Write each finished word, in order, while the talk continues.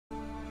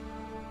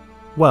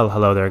Well,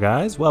 hello there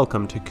guys,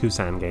 welcome to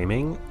Cussan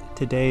Gaming.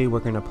 Today we're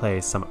going to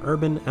play some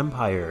Urban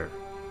Empire.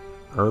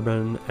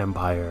 Urban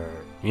Empire.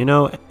 You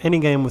know, any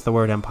game with the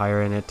word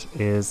empire in it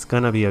is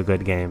going to be a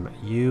good game.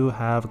 You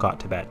have got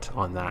to bet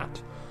on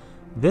that.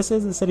 This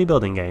is a city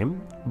building game,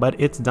 but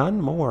it's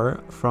done more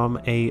from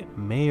a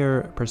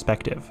mayor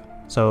perspective.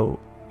 So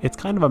it's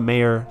kind of a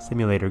mayor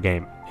simulator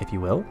game, if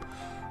you will.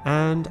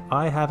 And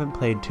I haven't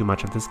played too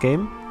much of this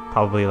game,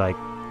 probably like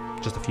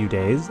just a few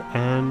days,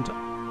 and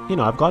you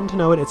know, I've gotten to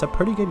know it. It's a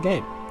pretty good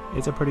game.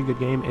 It's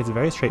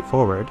very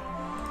straightforward.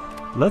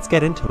 Let's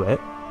get into it.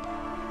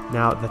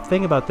 Now, the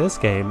thing about this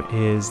game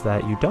is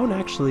that you don't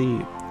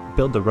actually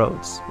build the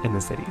roads in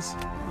the cities.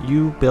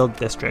 You build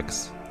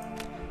districts.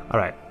 All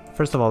right.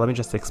 First of all, let me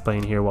just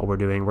explain here what we're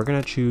doing. We're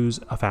going to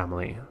choose a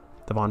family.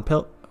 The von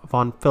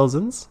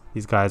Pilsens.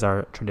 These guys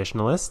are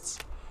traditionalists.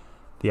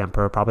 The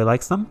Emperor probably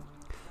likes them.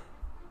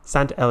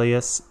 Sant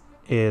Elias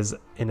is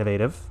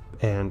innovative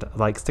and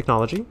likes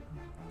technology.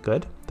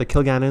 Good. The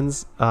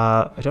Kilgannons,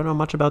 I don't know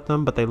much about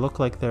them, but they look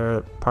like they're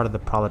part of the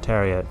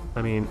proletariat.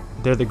 I mean,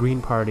 they're the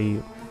Green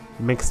Party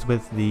mixed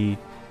with the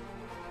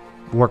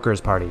Workers'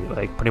 Party,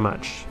 like, pretty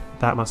much.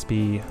 That must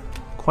be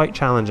quite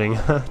challenging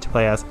to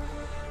play as.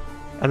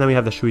 And then we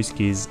have the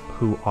Shuiskis,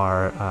 who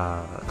are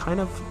kind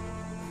of,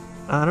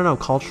 I don't know,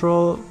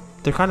 cultural.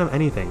 They're kind of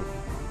anything.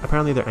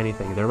 Apparently they're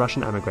anything. They're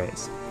Russian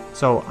emigres.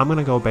 So I'm going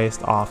to go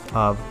based off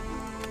of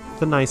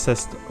the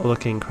nicest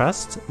looking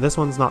crest. This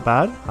one's not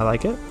bad. I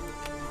like it.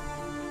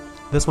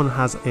 This one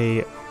has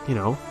a, you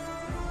know,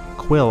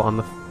 quill on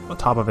the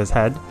top of his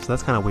head, so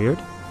that's kind of weird.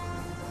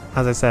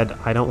 As I said,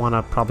 I don't want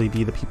to probably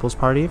be the People's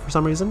Party for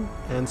some reason,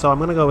 and so I'm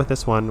going to go with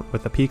this one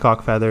with the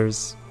peacock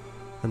feathers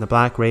and the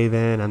black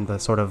raven and the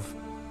sort of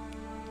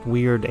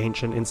weird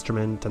ancient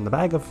instrument and the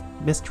bag of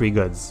mystery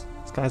goods.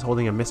 This guy's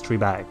holding a mystery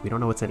bag. We don't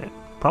know what's in it.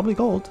 Probably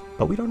gold,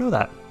 but we don't know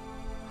that.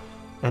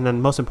 And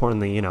then most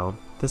importantly, you know,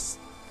 this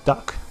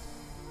duck.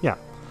 Yeah.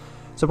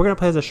 So we're going to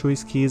play as the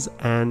Shuiskis,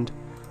 and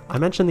I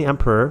mentioned the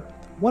Emperor.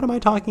 What am I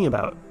talking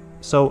about?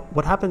 So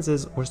what happens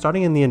is we're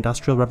starting in the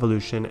Industrial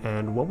Revolution,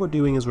 and what we're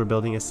doing is we're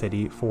building a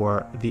city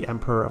for the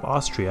Emperor of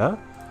Austria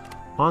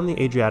on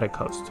the Adriatic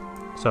Coast.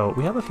 So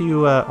we have a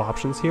few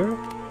options here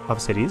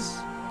of cities,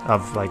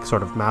 of like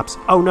sort of maps.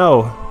 Oh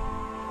no!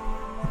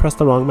 I pressed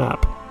the wrong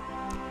map.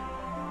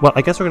 Well,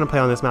 I guess we're going to play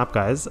on this map,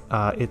 guys.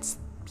 It's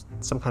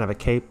some kind of a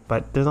cape,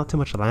 but there's not too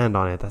much land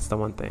on it. That's the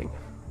one thing.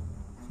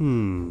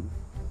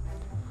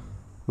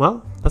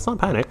 Well, let's not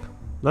panic.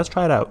 Let's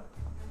try it out.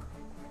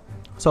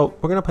 So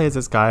we're gonna play as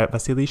this guy,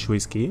 Vasily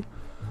Shuisky,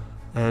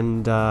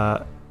 and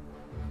I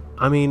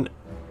mean,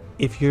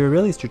 if you're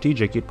really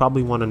strategic, you'd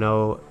probably want to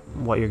know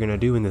what you're gonna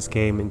do in this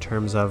game in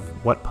terms of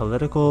what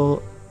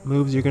political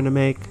moves you're gonna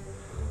make,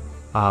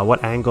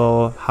 what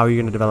angle, how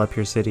you're gonna develop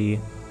your city.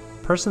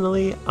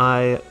 Personally,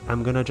 I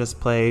am gonna just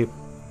play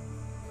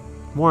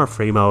more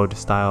free mode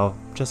style,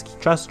 just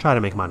try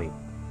to make money.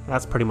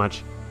 That's pretty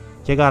much,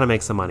 you gotta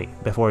make some money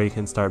before you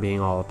can start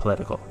being all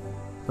political,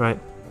 right?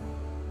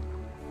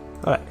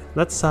 Alright,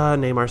 let's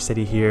name our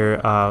city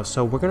here.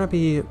 So we're gonna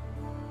be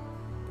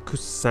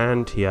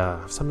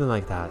Cussantia, something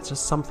like that. It's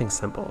just something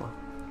simple.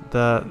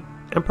 The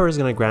Emperor is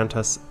gonna grant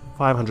us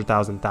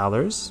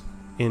 $500,000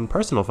 in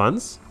personal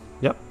funds.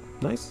 Yep,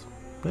 nice,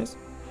 nice.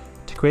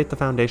 To create the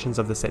foundations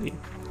of the city.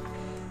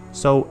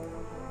 So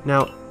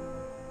now,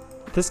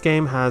 this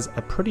game has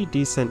a pretty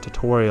decent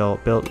tutorial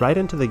built right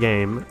into the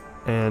game,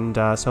 and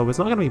so it's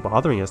not gonna be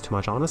bothering us too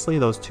much. Honestly,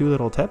 those two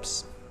little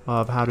tips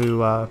of how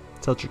to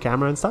tilt your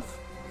camera and stuff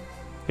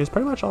is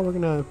pretty much all we're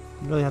gonna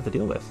really have to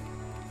deal with.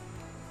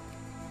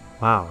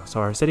 Wow,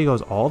 so our city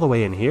goes all the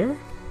way in here?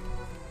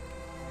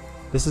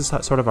 This is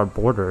sort of our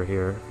border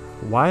here.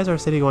 Why is our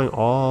city going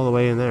all the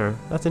way in there?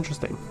 That's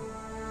interesting.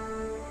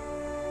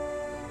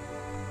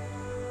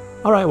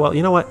 Alright, well,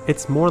 you know what?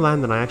 It's more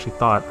land than I actually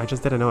thought. I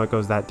just didn't know it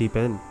goes that deep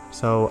in.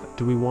 So,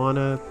 do we want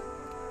to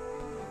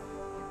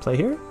play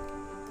here?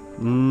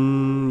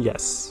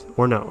 Yes.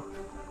 Or no.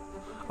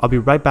 I'll be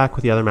right back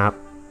with the other map.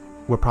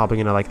 We're probably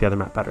going to like the other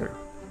map better.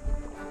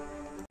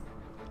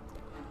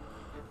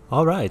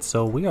 Alright,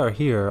 so we are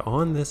here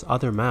on this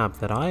other map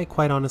that I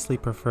quite honestly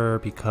prefer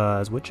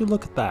because would you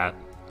look at that?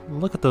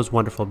 Look at those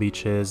wonderful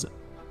beaches.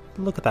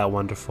 Look at that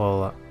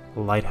wonderful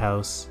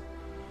lighthouse.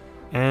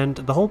 And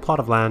the whole plot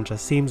of land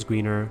just seems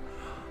greener.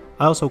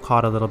 I also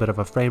caught a little bit of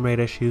a frame rate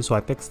issue, so I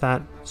fixed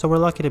that. So we're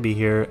lucky to be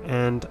here,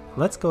 and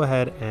let's go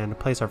ahead and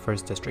place our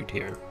first district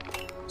here.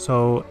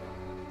 So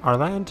our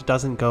land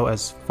doesn't go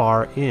as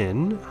far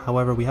in,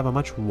 however we have a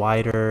much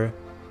wider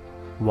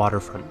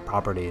waterfront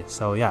property.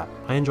 So yeah,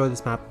 I enjoy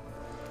this map.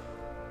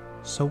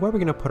 So where are we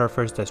going to put our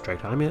first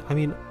district? I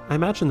mean, I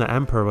imagine the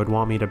Emperor would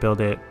want me to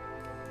build it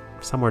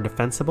somewhere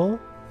defensible,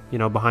 you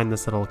know, behind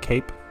this little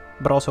cape,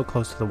 but also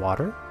close to the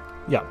water.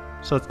 Yeah,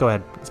 so let's go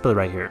ahead, let's build it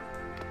right here.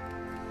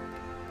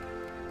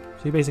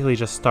 So you basically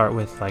just start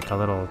with like a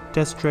little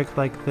district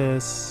like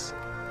this.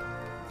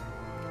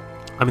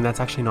 I mean, that's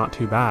actually not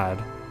too bad.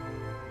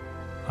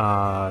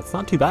 It's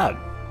not too bad.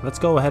 Let's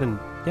go ahead and,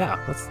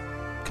 yeah, let's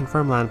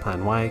confirm land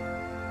plan. Why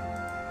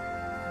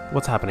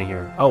What's happening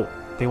here? Oh,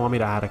 they want me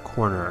to add a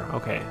corner.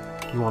 Okay.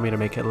 You want me to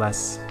make it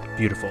less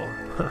beautiful.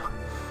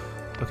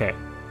 Okay.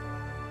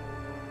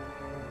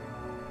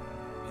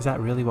 Is that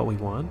really what we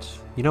want?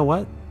 You know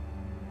what?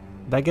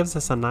 That gives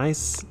us a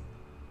nice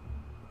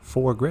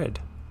 4 grid.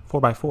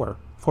 4x4.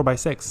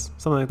 4x6.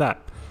 Something like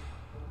that.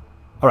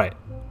 Alright.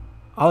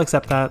 I'll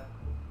accept that.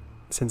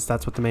 Since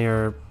that's what the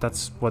mayor...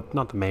 That's what...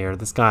 Not the mayor.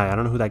 This guy. I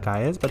don't know who that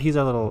guy is. But he's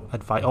our little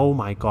advice... Oh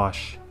my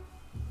gosh.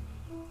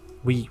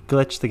 We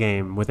glitched the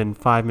game within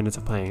 5 minutes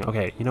of playing.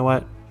 Okay. You know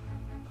what?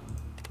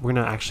 We're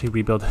going to actually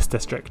rebuild this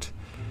district.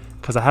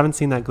 Because I haven't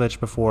seen that glitch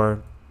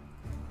before.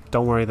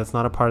 Don't worry. That's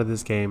not a part of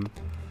this game.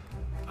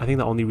 I think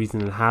the only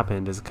reason it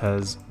happened is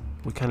because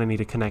we kind of need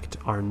to connect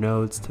our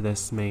nodes to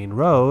this main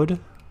road,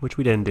 which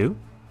we didn't do.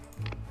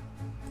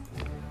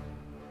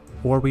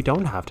 Or we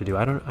don't have to do.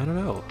 I don't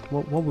know.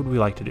 What would we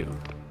like to do?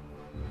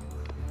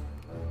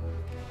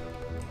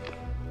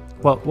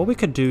 Well, what we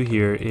could do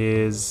here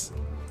is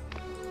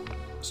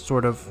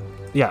sort of...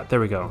 Yeah, there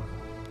we go.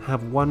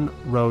 Have one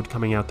road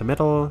coming out the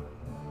middle.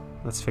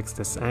 Let's fix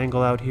this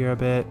angle out here a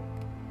bit.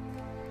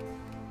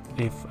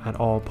 If at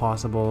all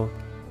possible.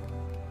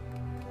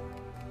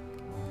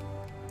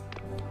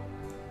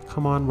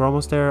 Come on, we're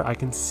almost there. I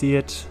can see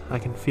it. I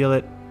can feel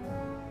it.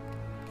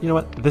 You know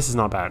what? This is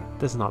not bad.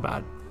 This is not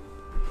bad.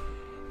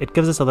 It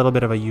gives us a little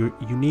bit of a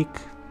unique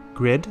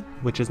grid,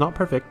 which is not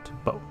perfect,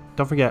 but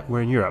don't forget,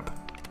 we're in Europe.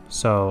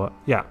 So,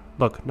 yeah,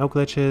 look, no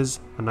glitches,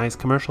 a nice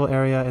commercial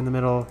area in the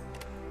middle,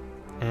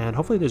 and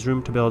hopefully there's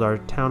room to build our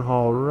town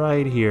hall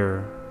right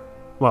here.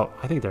 Well,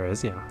 I think there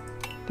is, yeah.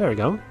 There we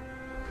go.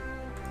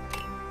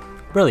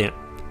 Brilliant.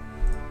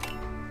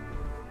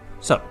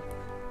 So,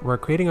 we're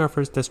creating our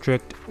first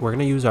district. We're going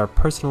to use our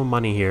personal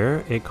money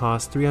here. It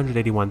costs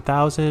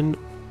 381,000,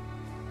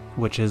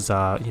 which is,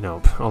 you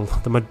know,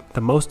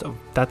 the most of,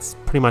 that's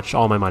pretty much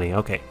all my money.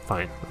 Okay,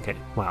 fine. Okay,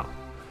 wow.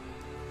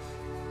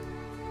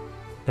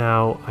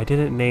 Now, I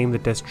didn't name the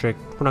district.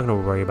 We're not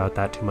going to worry about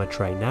that too much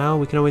right now.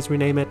 We can always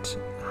rename it.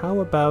 How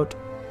about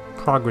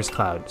Progress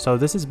Cloud? So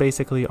this is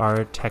basically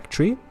our tech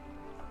tree.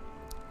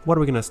 What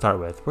are we going to start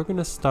with? We're going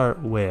to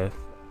start with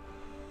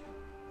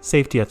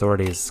safety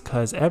authorities,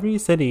 because every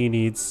city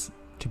needs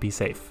to be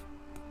safe.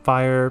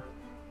 Fire,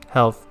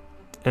 health,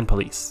 and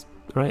police,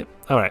 right?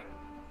 All right.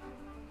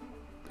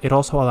 It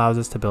also allows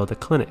us to build a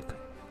clinic.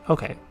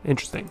 Okay,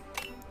 interesting.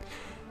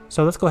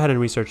 So let's go ahead and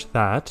research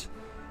that.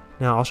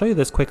 Now I'll show you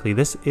this quickly.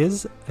 This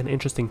is an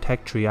interesting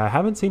tech tree. I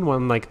haven't seen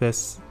one like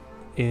this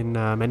in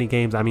many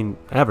games, I mean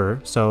ever.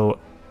 So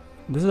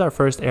this is our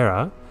first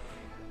era.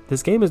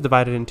 This game is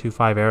divided into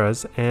 5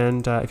 eras,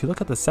 and if you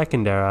look at the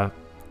second era,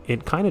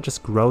 it kind of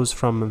just grows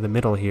from the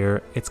middle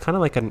here. It's kind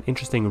of like an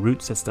interesting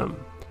root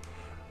system.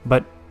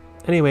 But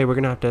anyway, we're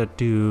going to have to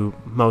do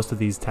most of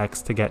these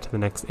techs to get to the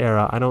next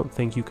era. I don't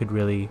think you could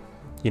really,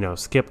 you know,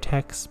 skip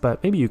techs,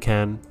 but maybe you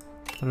can.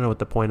 I don't know what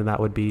the point of that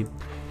would be.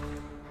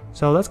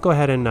 So let's go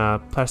ahead and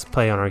press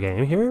play on our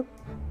game here.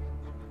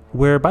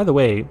 We're, by the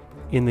way,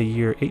 in the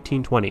year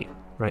 1820,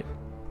 right?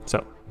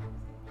 So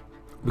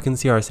we can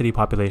see our city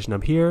population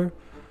up here.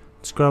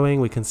 It's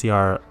growing. We can see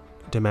our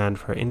demand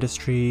for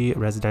industry,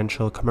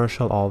 residential,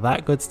 commercial, all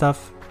that good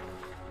stuff.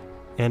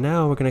 And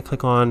now we're going to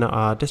click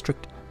on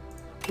district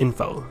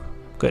info.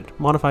 Good.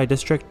 Modify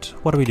district.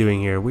 What are we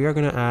doing here? We are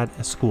going to add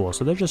a school.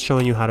 So they're just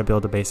showing you how to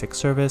build a basic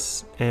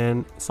service,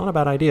 and it's not a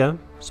bad idea.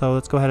 So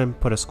let's go ahead and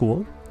put a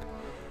school.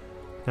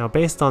 Now,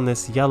 based on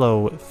this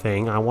yellow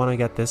thing, I want to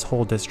get this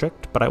whole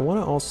district, but I want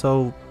to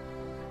also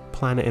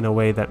plan it in a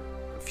way that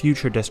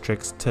future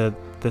districts to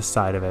this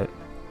side of it.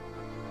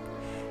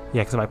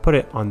 Yeah, because if I put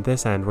it on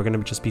this end, we're going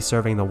to just be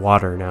serving the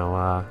water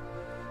now.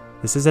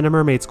 This isn't a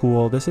mermaid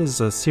school. This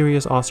is a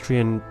serious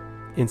Austrian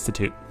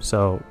institute.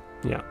 So,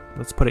 yeah,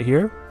 let's put it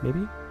here,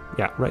 maybe?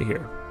 Yeah, right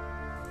here.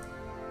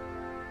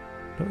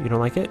 No, you don't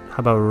like it? How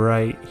about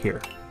right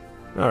here?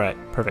 All right,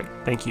 perfect.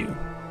 Thank you.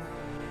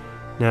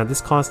 Now,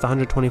 this costs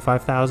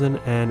 $125,000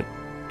 and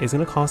is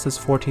going to cost us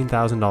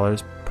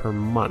 $14,000 per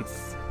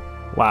month.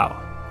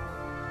 Wow.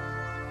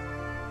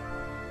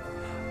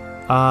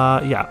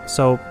 Yeah,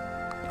 so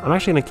I'm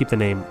actually going to keep the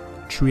name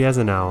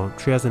Triesenau.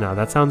 Triesenau.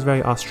 That sounds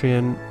very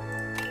Austrian,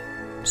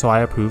 so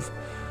I approve.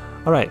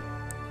 All right.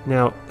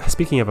 Now,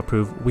 speaking of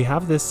approve, we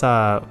have this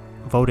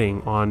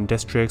voting on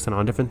districts and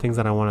on different things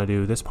that I want to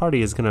do. This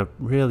party is going to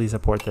really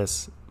support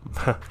this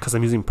because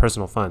I'm using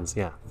personal funds.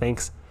 Yeah,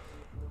 thanks.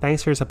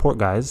 Thanks for your support,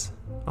 guys.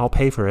 I'll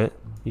pay for it.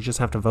 You just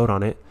have to vote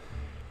on it.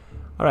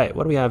 All right,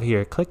 what do we have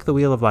here? Click the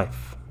Wheel of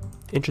Life.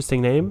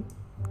 Interesting name.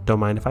 Don't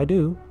mind if I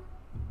do.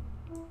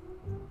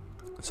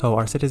 So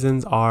our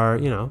citizens are,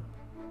 you know,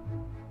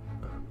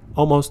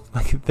 almost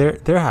like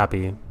they're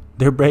happy.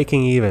 They're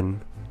breaking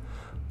even.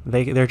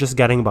 They're just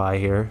getting by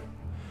here.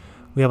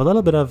 We have a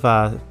little bit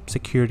of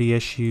security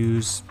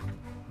issues,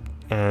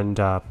 and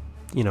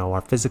you know,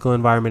 our physical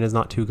environment is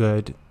not too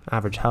good.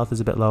 Average health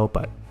is a bit low,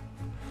 but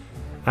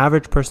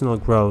average personal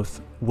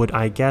growth would,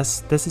 I guess,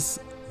 this is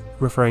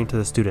referring to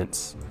the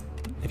students,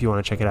 if you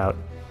want to check it out.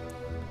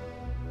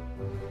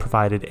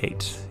 Provided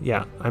 8.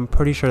 Yeah, I'm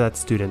pretty sure that's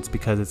students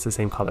because it's the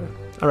same color.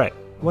 All right,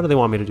 What do they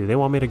want me to do? They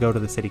want me to go to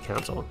the city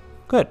council.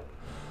 Good.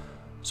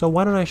 So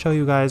why don't I show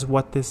you guys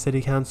what this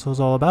city council is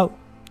all about?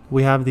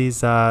 We have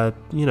these,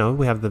 you know,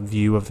 we have the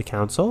view of the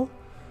council,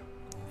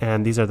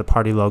 and these are the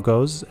party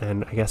logos,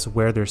 and I guess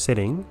where they're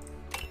sitting.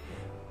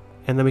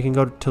 And then we can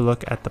go to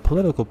look at the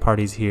political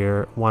parties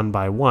here one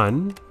by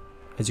one.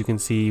 As you can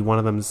see, one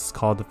of them is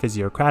called the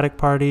Physiocratic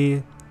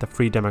Party, the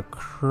Free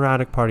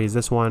Democratic Party is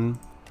this one,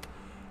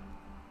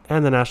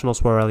 and the National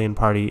Swarelian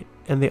Party.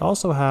 And they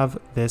also have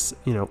this,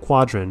 you know,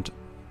 quadrant.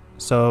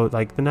 So,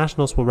 like, the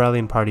National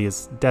Swarelian Party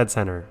is dead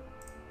center.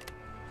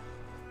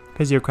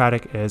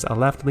 Physiocratic is a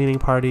left-leaning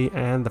party,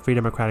 and the Free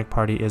Democratic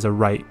Party is a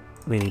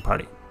right-leaning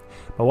party.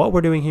 But what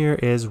we're doing here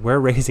is we're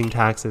raising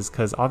taxes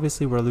because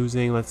obviously we're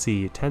losing, let's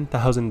see,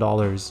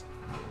 $10,000.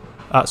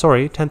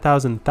 Sorry,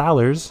 10,000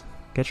 thalers.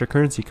 Get your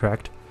currency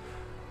correct.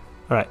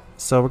 Alright,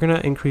 so we're going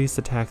to increase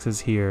the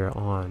taxes here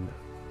on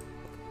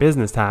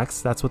business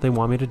tax. That's what they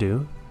want me to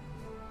do,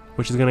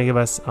 which is going to give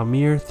us a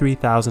mere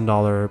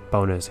 $3,000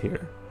 bonus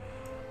here.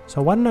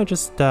 So why don't I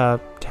just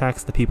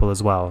tax the people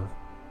as well?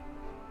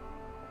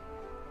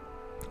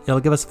 It'll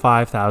give us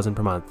 5,000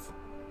 per month.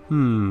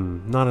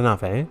 Not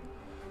enough, eh?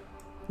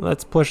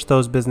 Let's push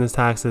those business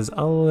taxes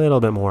a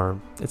little bit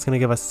more. It's going to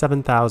give us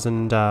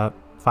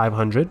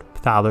 7,500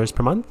 thalers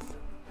per month.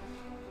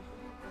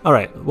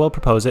 Alright, we'll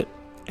propose it.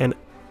 And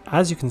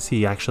as you can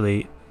see,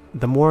 actually,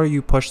 the more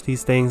you push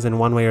these things in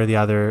one way or the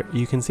other,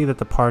 you can see that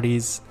the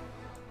parties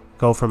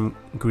go from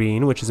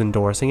green, which is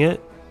endorsing it,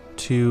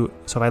 to...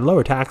 So if I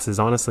lower taxes,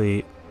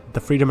 honestly, the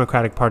Free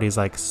Democratic Party is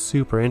like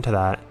super into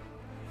that.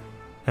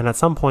 And at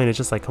some point, it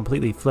just like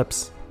completely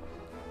flips.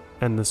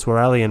 And the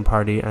Swarelian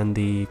Party and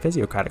the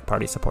Physiocratic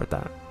Party support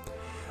that.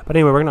 But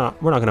anyway, we're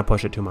not gonna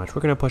push it too much.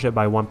 We're gonna push it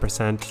by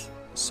 1%.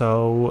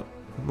 So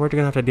we're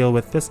gonna have to deal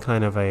with this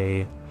kind of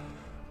a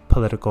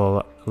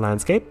political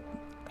landscape.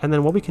 And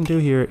then what we can do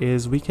here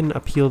is we can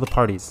appeal the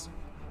parties.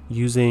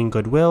 Using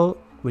goodwill,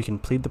 we can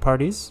plead the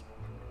parties,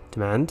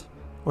 demand,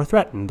 or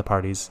threaten the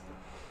parties.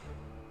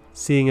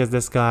 Seeing as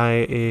this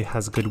guy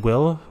has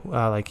goodwill,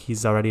 like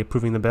he's already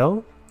approving the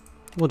bill,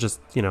 we'll just,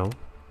 you know,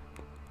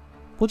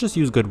 we'll just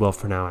use goodwill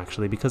for now,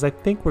 actually, because I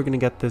think we're going to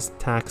get this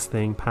tax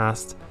thing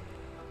passed.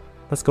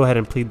 Let's go ahead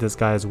and plead this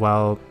guy as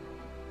well.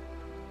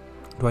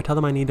 Do I tell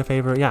them I need a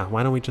favor? Yeah,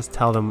 why don't we just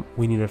tell them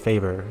we need a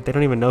favor? They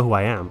don't even know who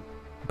I am.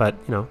 But,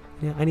 you know,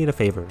 yeah, I need a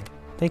favor.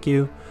 Thank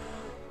you.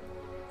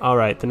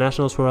 Alright, the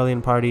National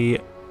Swarelian Party,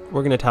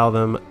 we're going to tell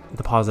them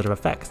the positive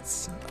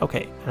effects.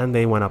 Okay, and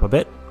they went up a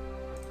bit.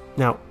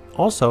 Now,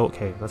 also,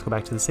 okay, let's go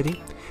back to the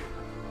city.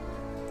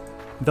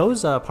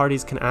 Those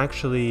parties can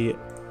actually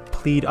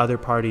plead other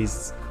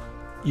parties.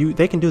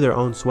 They can do their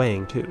own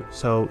swaying too.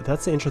 So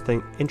that's the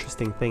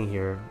interesting thing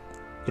here.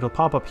 It'll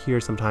pop up here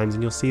sometimes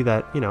and you'll see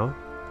that, you know,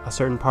 a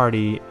certain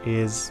party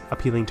is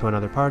appealing to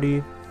another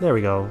party. There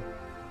we go.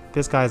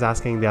 This guy's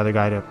asking the other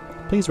guy to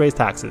please raise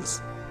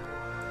taxes.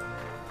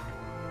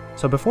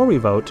 So before we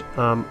vote,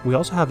 we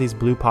also have these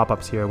blue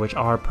pop-ups here, which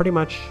are pretty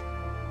much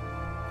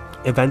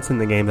events in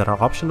the game that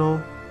are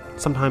optional.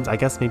 Sometimes, I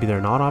guess maybe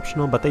they're not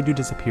optional, but they do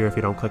disappear if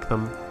you don't click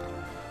them.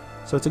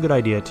 So it's a good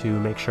idea to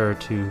make sure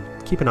to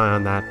keep an eye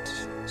on that.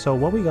 So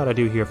what we gotta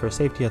do here for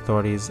safety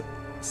authorities,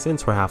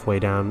 since we're halfway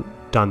done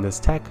this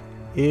tech,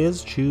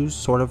 is choose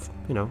sort of,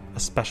 you know, a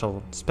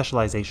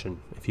specialization,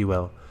 if you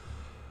will.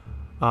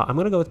 I'm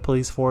gonna go with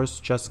police force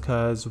just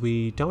because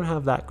we don't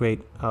have that great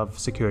of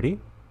security,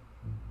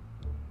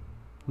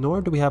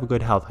 nor do we have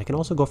good health. I can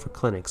also go for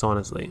clinics,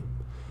 honestly,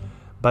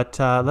 but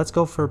let's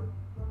go for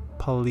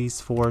police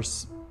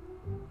force.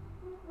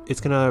 It's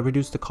gonna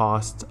reduce the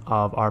cost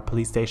of our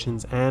police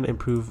stations and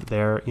improve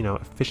their, you know,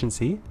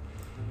 efficiency.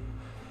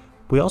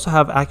 We also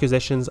have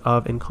accusations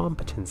of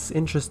incompetence.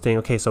 Interesting.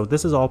 Okay, so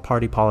this is all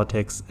party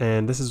politics,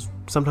 and this is,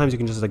 sometimes you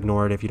can just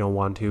ignore it if you don't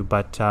want to,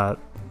 but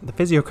the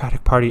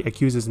Physiocratic Party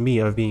accuses me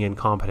of being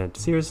incompetent.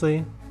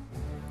 Seriously?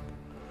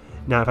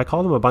 Now, if I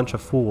call them a bunch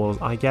of fools,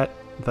 I get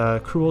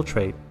the cruel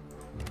trait.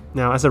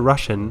 Now, as a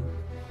Russian,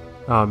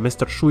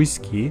 Mr.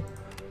 Shuisky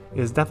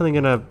is definitely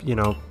gonna, you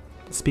know,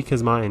 speak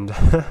his mind.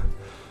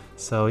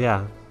 So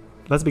yeah,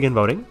 let's begin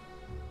voting.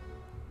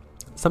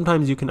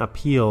 Sometimes you can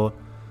appeal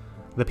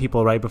the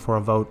people right before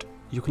a vote.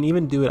 You can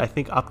even do it, I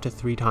think, up to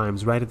 3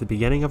 times, right at the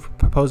beginning of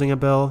proposing a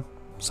bill,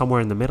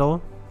 somewhere in the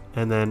middle,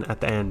 and then at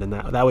the end. And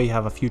that way you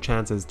have a few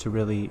chances to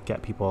really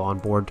get people on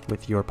board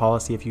with your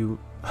policy if you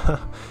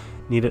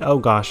need it. Oh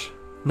gosh,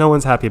 no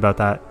one's happy about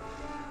that.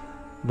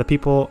 The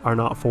people are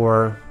not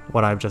for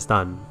what I've just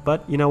done.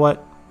 But you know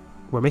what?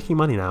 We're making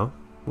money now.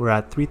 We're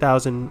at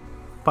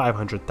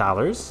 3,500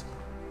 thalers.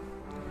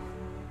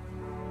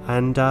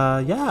 And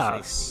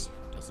yeah,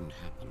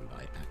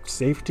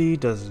 safety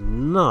does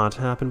not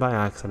happen by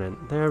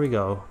accident. There we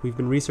go. We've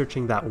been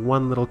researching that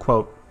one little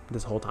quote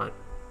this whole time.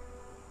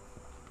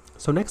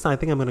 So next I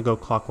think I'm going to go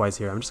clockwise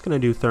here. I'm just going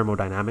to do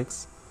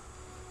thermodynamics.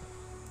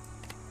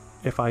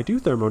 If I do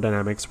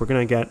thermodynamics, we're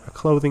going to get a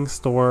clothing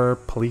store,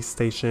 police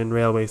station,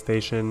 railway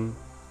station.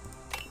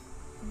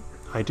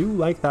 I do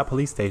like that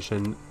police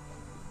station,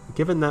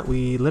 given that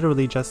we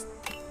literally just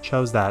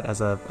chose that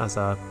as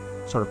a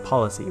sort of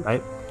policy,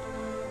 right?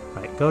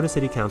 Right, go to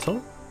city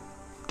council.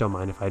 Don't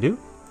mind if I do.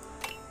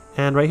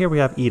 And right here we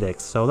have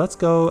edicts. So let's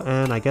go,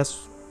 and I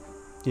guess,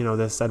 you know,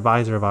 this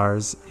advisor of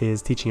ours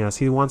is teaching us.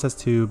 He wants us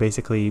to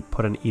basically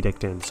put an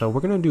edict in. So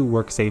we're going to do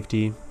work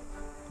safety.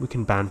 We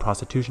can ban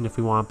prostitution if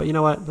we want, but you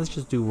know what? Let's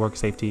just do work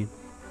safety.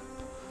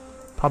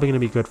 Probably going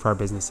to be good for our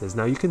businesses.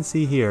 Now you can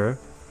see here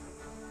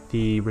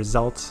the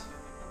result,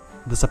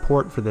 the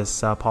support for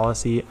this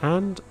policy,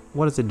 and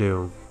what does it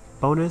do?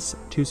 Bonus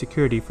to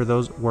security for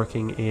those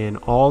working in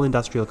all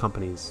industrial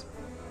companies.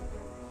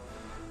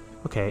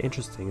 Okay,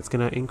 interesting. It's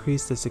going to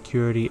increase the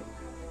security,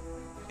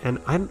 and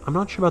I'm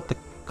not sure about the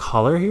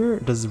color here.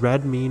 Does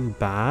red mean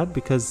bad?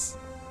 Because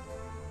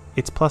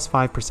it's plus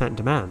 5%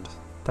 demand.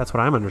 That's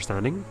what I'm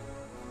understanding.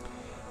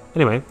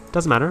 Anyway,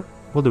 doesn't matter.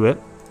 We'll do it.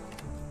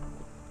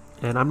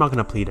 And I'm not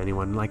going to plead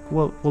anyone. Like,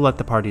 we'll let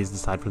the parties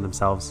decide for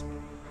themselves.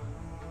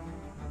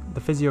 The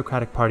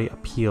Physiocratic Party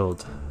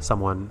appealed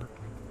someone.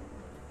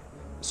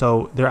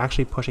 So they're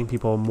actually pushing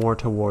people more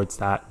towards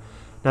that.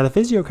 Now, the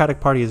Physiocratic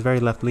Party is very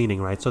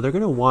left-leaning, right? So they're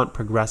going to want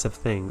progressive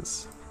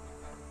things.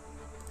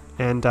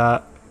 And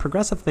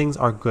progressive things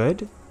are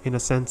good in the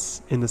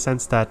sense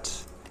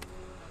that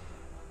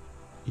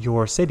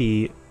your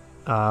city,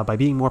 by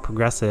being more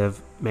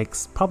progressive,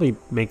 probably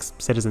makes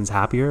citizens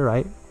happier,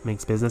 right?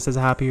 Makes businesses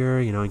happier,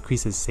 you know,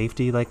 increases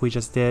safety like we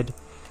just did.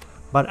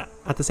 But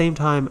at the same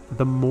time,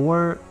 the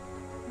more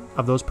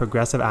of those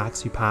progressive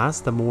acts you pass,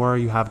 the more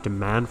you have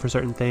demand for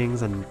certain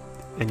things, and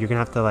you're gonna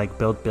have to like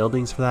build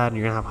buildings for that, and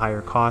you're gonna have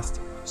higher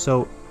cost.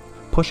 So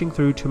pushing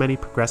through too many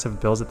progressive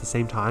bills at the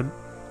same time,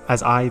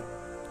 as I,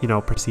 you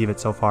know, perceive it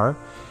so far,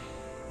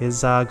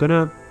 is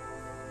gonna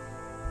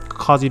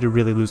cause you to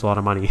really lose a lot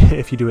of money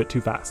if you do it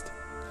too fast.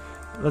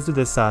 Let's do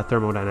this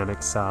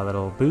thermodynamics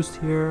little boost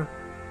here.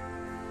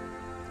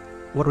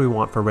 What do we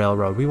want for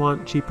railroad? We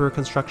want cheaper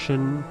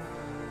construction,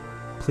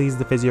 please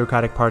the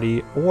Physiocratic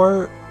Party,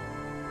 or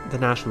the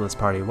Nationalist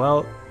Party.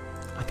 Well,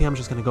 I think I'm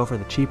just going to go for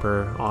the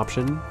cheaper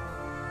option.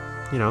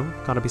 You know,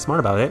 gotta be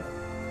smart about it.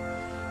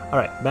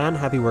 Alright, ban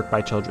heavy work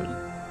by children.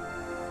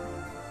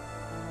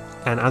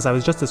 And as I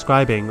was just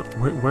describing,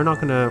 we're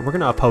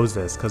gonna oppose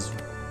this, because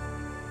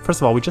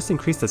first of all, we just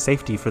increased the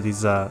safety for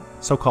these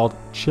so-called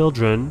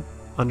children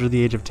under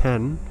the age of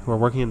 10 who are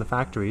working in the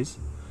factories.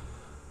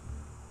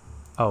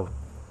 Oh,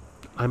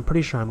 I'm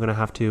pretty sure I'm going to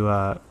have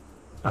to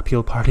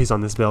appeal parties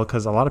on this bill,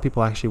 because a lot of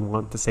people actually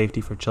want the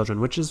safety for children,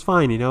 which is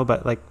fine, you know,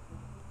 but like,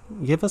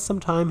 give us some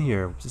time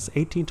here. This is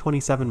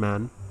 1827,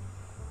 man.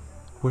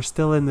 We're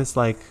still in this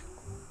like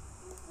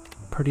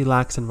pretty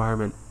lax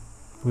environment.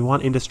 We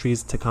want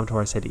industries to come to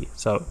our city.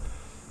 So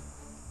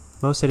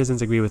most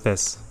citizens agree with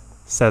this,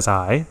 says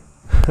I.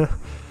 How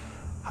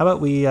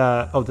about we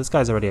oh, this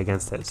guy's already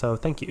against it, so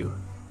thank you.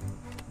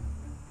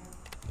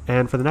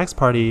 And for the next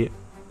party,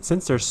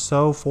 since they're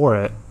so for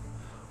it,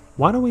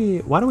 why don't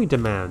we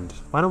demand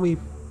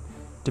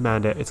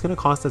it? It's going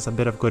to cost us a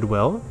bit of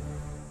goodwill.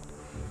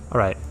 All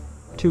right,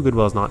 2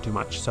 goodwill is not too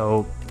much,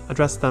 so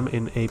address them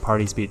in a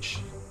party speech,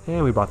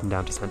 and we brought them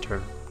down to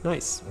center.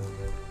 Nice.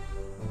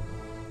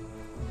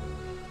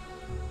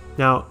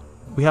 Now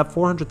we have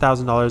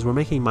 $400,000. We're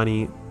making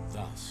money.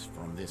 Thus,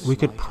 from this we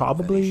could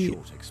probably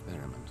short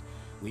experiment,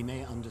 we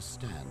may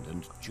understand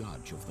and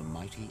judge of the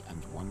mighty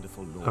and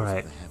wonderful laws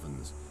of the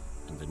heavens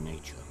and the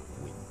nature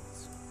of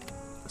winds.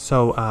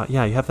 So,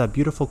 yeah, you have that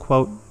beautiful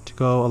quote to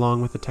go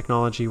along with the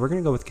technology. We're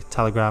going to go with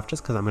telegraph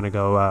just because I'm going to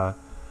go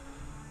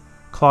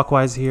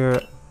clockwise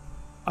here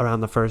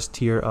around the first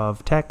tier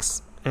of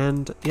techs.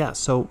 And yeah,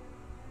 so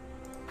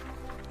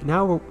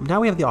now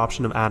we have the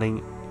option of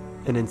adding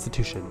an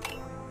institution.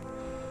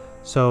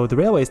 So the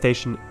railway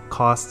station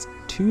costs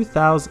 2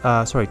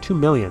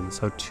 million.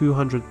 So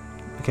 200.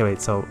 Okay,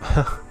 wait. So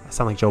I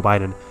sound like Joe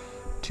Biden.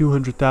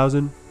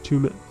 200,000.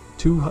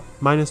 2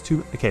 minus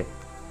 2. Okay.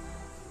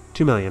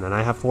 2 million, and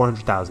I have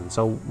 400,000,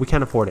 so we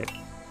can't afford it.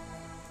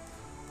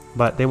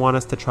 But they want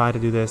us to try to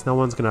do this. No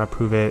one's gonna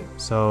approve it,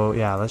 so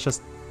yeah, let's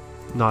just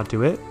not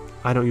do it.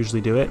 I don't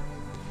usually do it,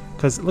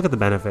 because look at the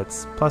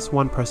benefits.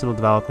 +1 personal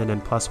development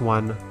and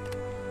 +1,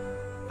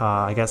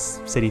 I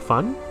guess, city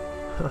fun.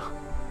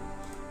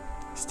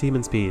 Steam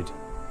and speed.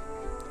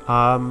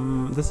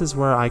 This is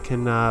where I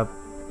can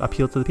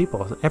appeal to the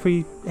people.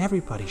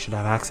 Everybody should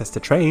have access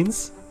to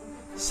trains,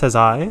 says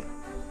I.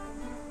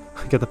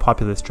 Get the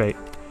populist trait.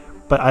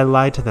 But I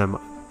lied to them.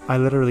 I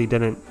literally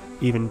didn't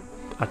even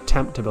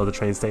attempt to build a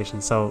train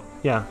station. So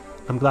yeah,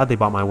 I'm glad they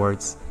bought my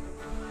words.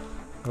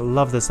 I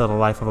love this little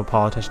life of a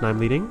politician I'm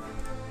leading.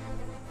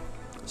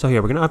 So here,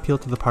 we're going to appeal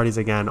to the parties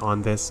again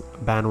on this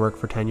ban work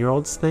for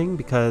 10-year-olds thing,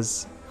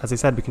 because, as I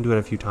said, we can do it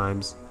a few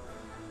times.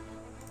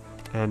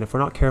 And if we're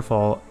not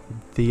careful,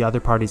 the other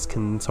parties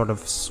can sort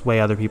of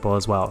sway other people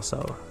as well,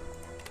 so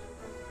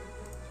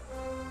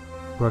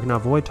we're going to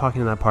avoid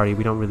talking to that party.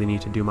 We don't really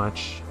need to do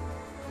much.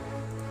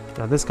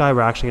 Now this guy,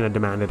 we're actually going to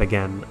demand it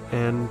again,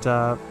 and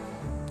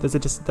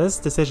this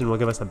decision will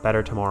give us a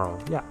better tomorrow.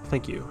 Yeah,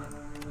 thank you.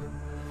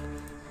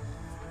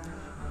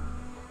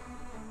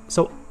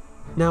 So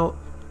now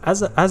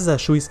as a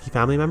Shuiski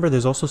family member,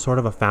 there's also sort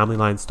of a family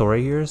line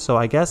story here. So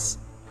I guess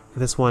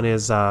this one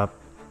is a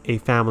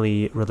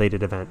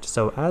family-related event.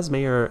 So as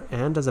mayor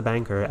and as a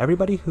banker,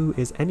 everybody who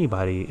is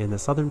anybody in the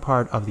southern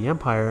part of the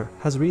empire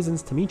has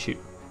reasons to meet you.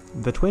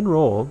 This twin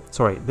role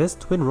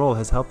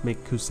has helped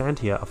make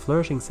Cussantia a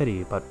flourishing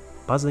city, but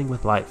buzzing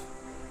with life.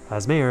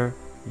 As mayor,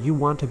 you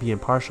want to be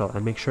impartial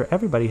and make sure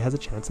everybody has a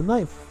chance in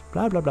life.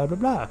 Blah, blah, blah, blah,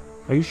 blah.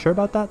 Are you sure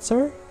about that,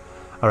 sir?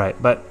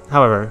 Alright, but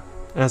however,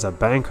 as a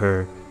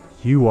banker,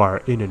 you are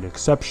in an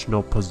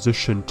exceptional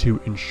position to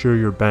ensure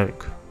your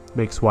bank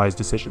makes wise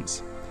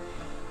decisions.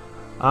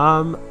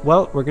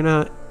 Well,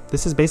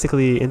 this is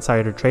basically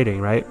insider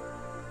trading, right?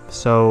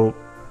 So,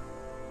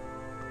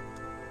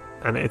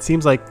 and it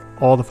seems like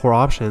all the 4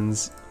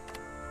 options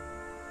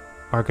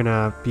are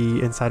gonna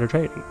be insider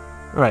trading.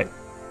 Alright,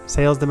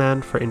 sales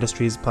demand for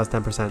industries plus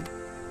 10%.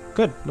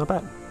 Good, not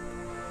bad.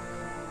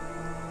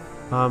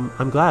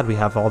 I'm glad we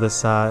have all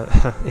this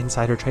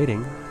insider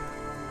trading.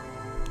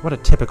 What a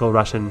typical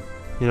Russian,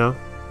 you know?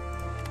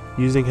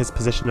 Using his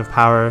position of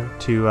power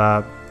to,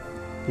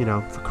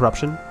 for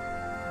corruption.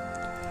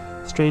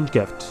 Strange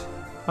gift.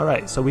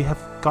 Alright, so we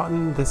have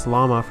gotten this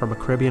llama from a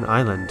Caribbean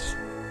island.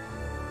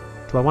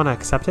 Do I want to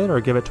accept it or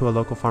give it to a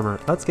local farmer?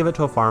 Let's give it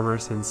to a farmer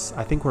since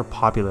I think we're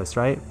populous,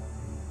 right?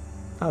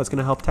 Oh, it's going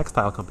to help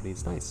textile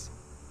companies. Nice.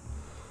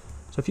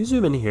 So if you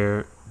zoom in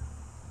here,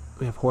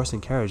 we have horse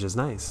and carriages.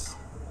 Nice.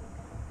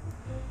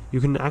 You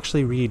can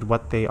actually read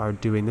what they are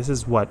doing. This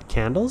is what?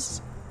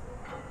 Candles?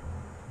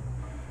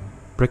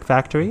 Brick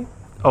factory?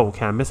 Oh,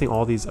 okay, I'm missing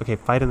all these. Okay,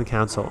 fight in the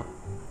council.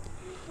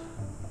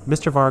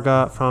 Mr.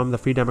 Varga from the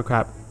Free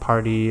Democrat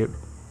Party.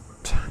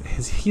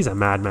 He's a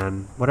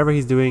madman. Whatever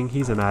he's doing,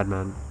 he's a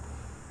madman.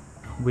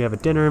 We have a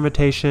dinner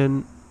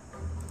invitation.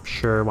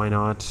 Sure, why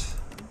not?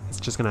 It's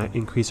just going to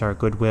increase our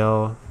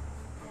goodwill.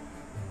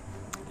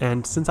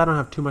 And since I don't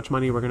have too much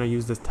money, we're going to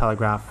use this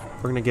telegraph.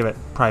 We're going to give it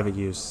private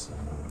use.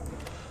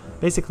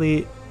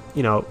 Basically,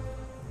 you know,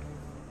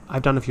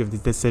 I've done a few of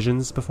these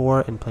decisions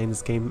before in playing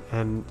this game,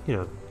 and, you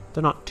know,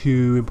 they're not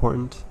too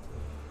important.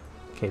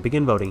 Okay,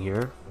 begin voting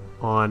here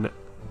on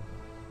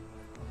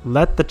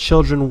let the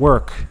children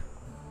work.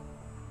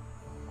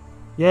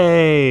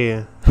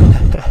 Yay!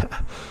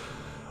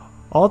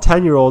 All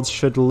 10-year-olds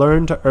should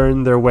learn to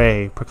earn their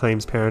way,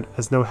 proclaims parent,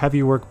 as no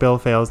heavy work bill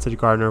fails to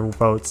garner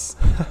votes.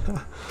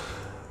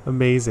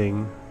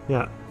 Amazing.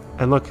 Yeah.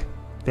 And look,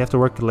 they have to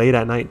work late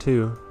at night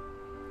too.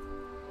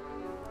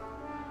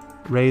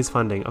 Raise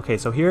funding. Okay,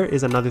 so here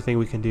is another thing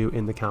we can do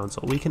in the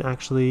council. We can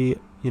actually,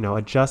 you know,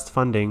 adjust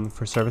funding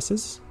for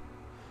services.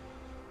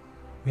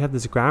 We have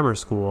this grammar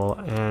school,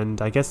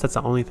 and I guess that's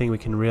the only thing we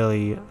can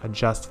really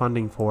adjust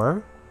funding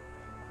for.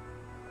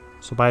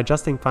 So by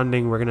adjusting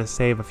funding, we're going to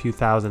save a few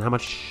thousand. How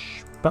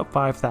much? About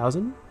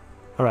 5,000?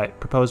 Alright,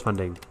 proposed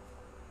funding.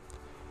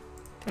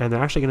 And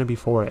they're actually going to be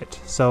for it.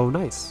 So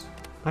nice.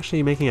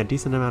 Actually making a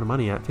decent amount of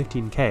money at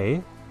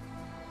 15k.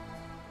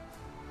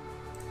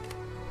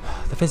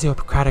 The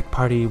Physiocratic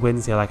Party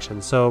wins the election.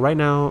 So right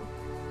now,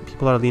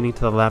 people are leaning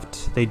to the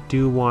left. They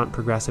do want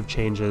progressive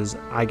changes.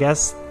 I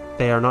guess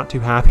they are not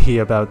too happy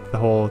about the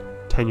whole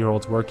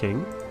 10-year-olds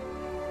working.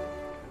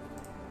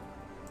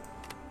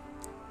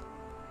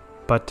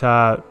 But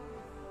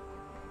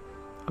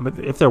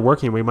if they're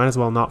working, we might as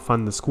well not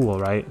fund the school,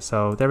 right?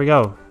 So there we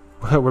go.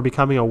 We're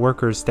becoming a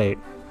workers' state.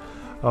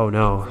 Oh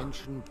no.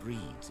 Invention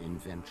breeds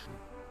invention.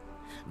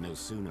 No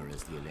sooner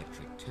is the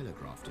electric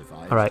telegraph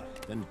devised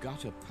than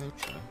gutta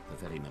percha, the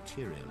very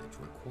material it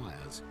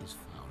requires, is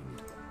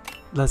found.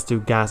 Let's do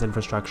gas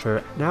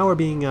infrastructure. Now we're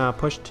being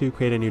pushed to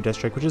create a new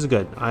district, which is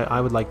good. I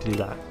would like to do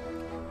that.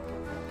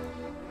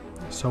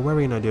 So where are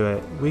we going to do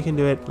it? We can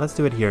do it, let's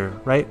do it here,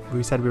 right?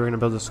 We said we were going to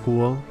build a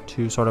school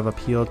to sort of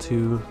appeal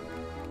to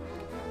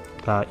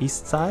the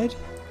east side.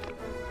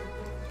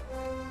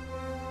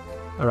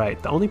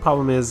 Alright, the only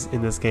problem is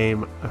in this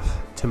game,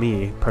 to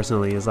me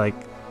personally, is like,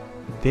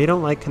 they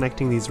don't like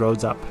connecting these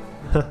roads up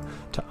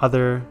to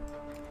other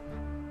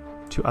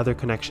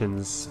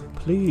connections.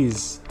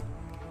 Please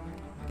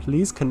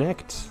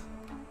connect.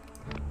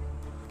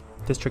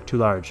 District too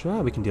large.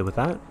 Yeah, we can deal with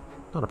that.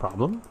 Not a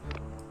problem.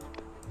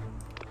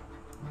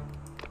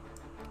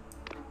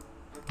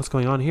 What's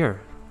going on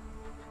here?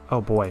 Oh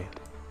boy.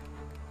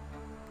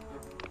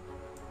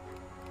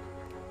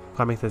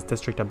 Gotta make this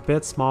district a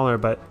bit smaller,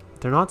 but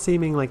they're not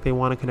seeming like they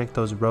want to connect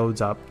those roads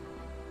up,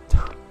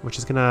 which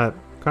is gonna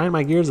grind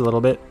my gears a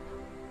little bit.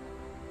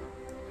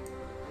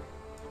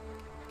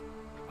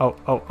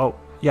 Oh,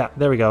 yeah,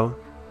 there we go.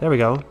 There we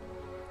go.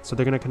 So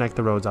they're gonna connect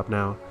the roads up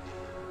now,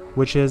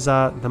 which is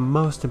the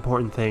most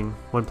important thing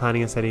when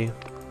planning a city.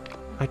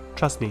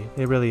 Trust me,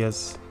 it really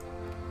is.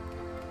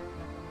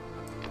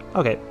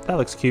 Okay, that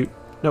looks cute.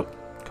 Nope,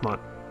 come on.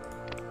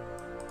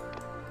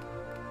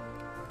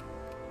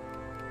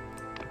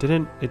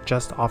 Didn't it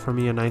just offer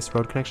me a nice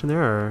road connection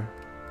there, or?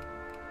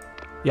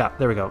 Yeah,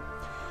 there we go.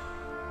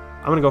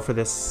 I'm gonna go for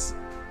this,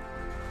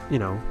 you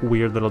know,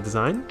 weird little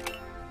design.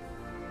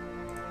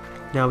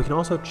 Now we can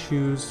also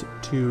choose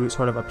to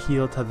sort of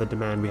appeal to the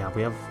demand we have.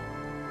 We have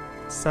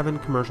 7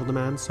 commercial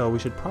demand, so we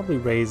should probably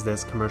raise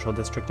this commercial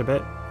district a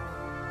bit.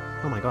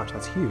 Oh my gosh,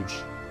 that's huge.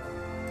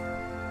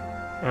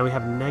 And we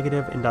have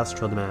negative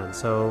industrial demand,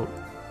 so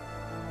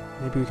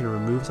maybe we can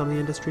remove some of the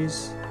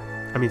industries.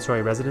 I mean,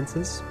 sorry,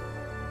 residences.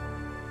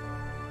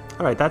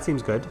 Alright, that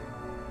seems good.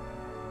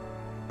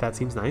 That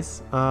seems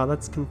nice.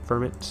 Let's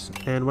confirm it.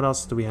 And what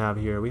else do we have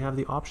here? We have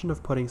the option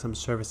of putting some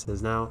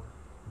services. Now,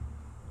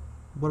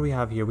 what do we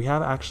have here? We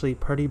have actually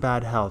pretty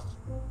bad health.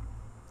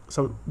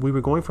 So we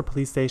were going for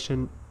police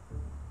station.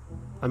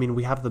 I mean,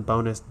 we have the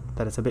bonus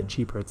that it's a bit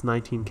cheaper. It's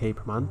 19k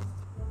per month.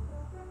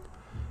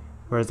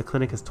 Whereas the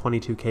clinic is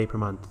 22k per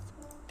month.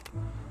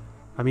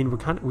 I mean,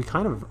 we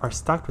kind of are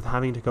stuck with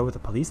having to go with the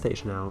police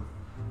station now.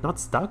 Not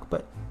stuck,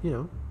 but, you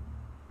know.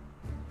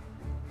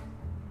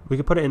 We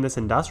could put it in this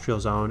industrial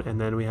zone,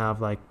 and then we have,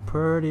 like,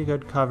 pretty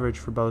good coverage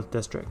for both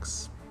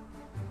districts.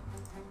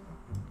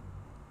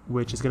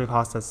 Which is going to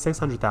cost us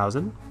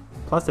 600,000,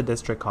 plus the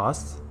district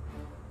costs,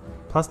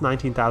 plus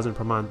 19,000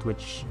 per month,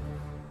 which...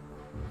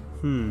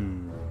 I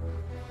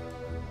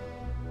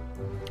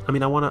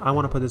mean, I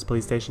want to put this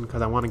police station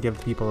because I want to give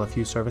people a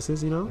few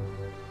services, you know?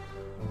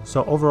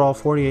 So overall,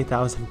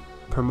 48,000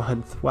 per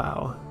month.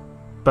 Wow.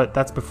 But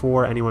that's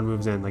before anyone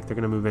moves in. Like, they're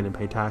going to move in and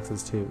pay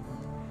taxes too.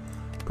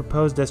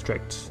 Proposed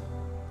district.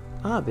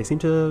 Ah, they seem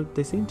to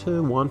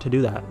want to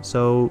do that.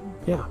 So,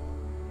 yeah.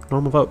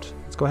 Normal vote.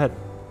 Let's go ahead.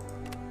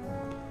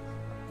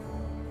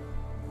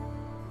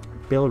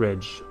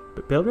 Billridge.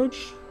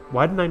 Billridge?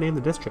 Why didn't I name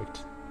the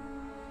district?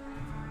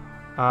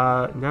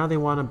 Now they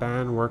want to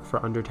ban work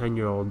for under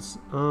 10-year-olds.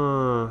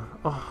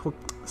 Oh,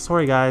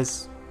 sorry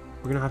guys.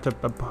 We're gonna have to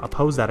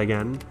oppose that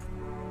again.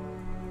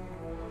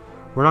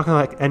 We're not gonna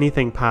let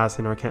anything pass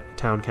in our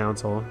town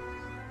council.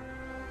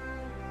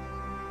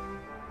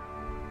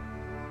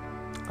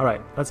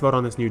 Alright, let's vote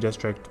on this new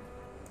district.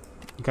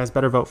 You guys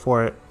better vote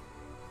for it.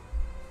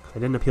 I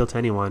didn't appeal to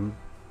anyone.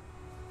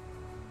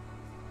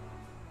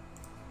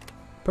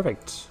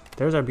 Perfect.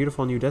 There's our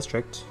beautiful new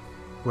district.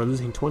 We're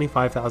losing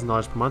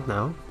 $25,000 per month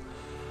now.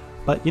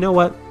 But you know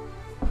what?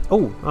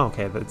 Oh,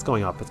 okay, it's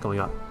going up, it's going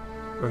up.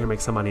 We're gonna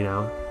make some money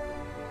now.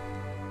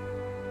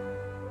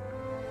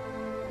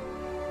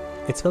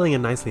 It's filling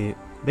in nicely.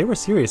 They were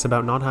serious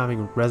about not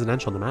having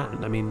residential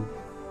demand. I mean...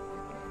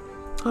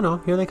 Oh no,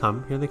 here they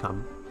come, here they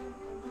come.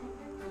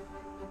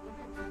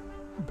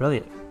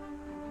 Brilliant.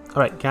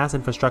 Alright, gas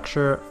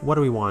infrastructure. What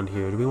do we want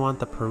here? Do we want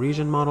the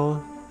Parisian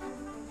model?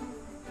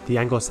 The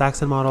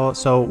Anglo-Saxon model?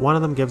 So one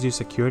of them gives you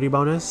security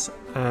bonus,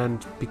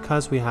 and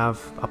because we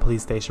have a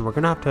police station, we're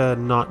going to have to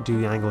not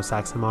do the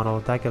Anglo-Saxon model.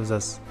 That gives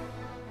us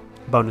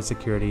bonus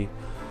security.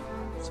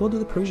 So we'll do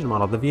the Parisian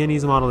model. The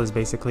Viennese model is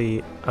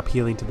basically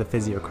appealing to the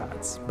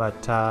physiocrats. But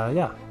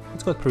yeah,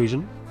 let's go with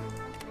Parisian.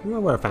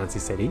 We're a fancy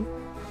city.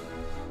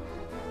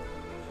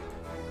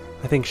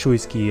 I think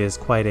Shuisky is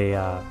quite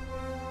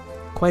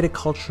a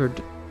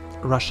cultured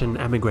Russian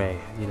emigre,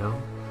 you know?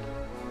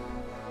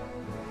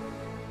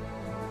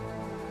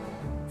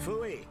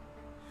 Phooey!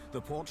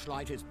 The porch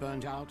light is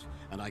burnt out,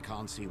 and I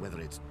can't see whether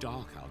it's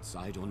dark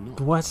outside or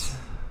not. What?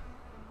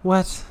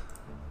 What?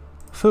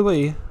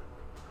 Phooey!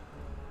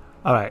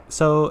 Alright,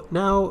 so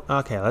now,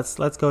 okay,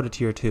 let's go to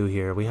tier 2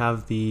 here. We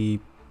have the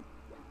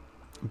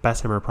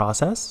Bessemer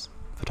process,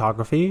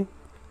 photography,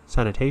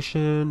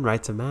 sanitation,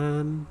 rights of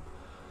man.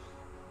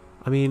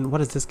 I mean, what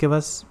does this give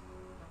us?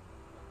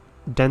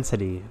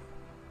 Density.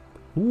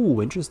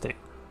 Ooh, interesting.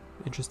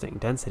 Interesting.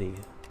 Density.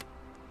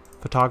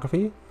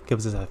 Photography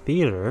gives us a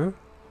theater.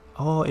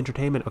 Oh,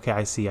 entertainment. Okay,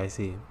 I see.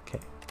 Okay.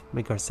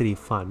 Make our city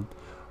fun.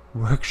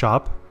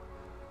 Workshop.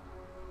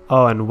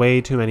 Oh, and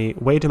way too many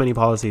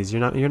policies. You're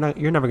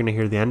never gonna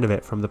hear the end of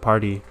it from the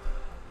party,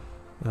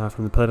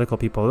 from the political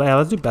people. Yeah,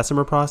 let's do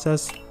Bessemer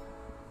process.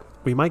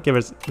 We might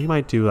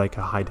do like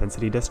a high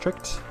density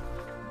district.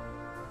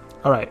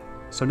 All right.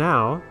 So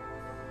now.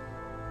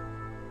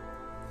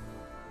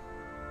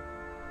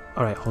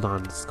 All right, hold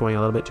on. It's going a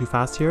little bit too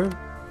fast here.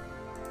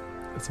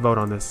 Let's vote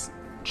on this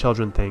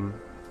children thing.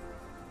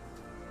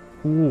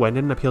 Ooh, I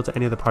didn't appeal to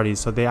any of the parties,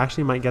 so they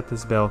actually might get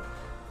this bill.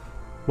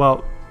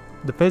 Well,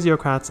 the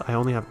physiocrats, I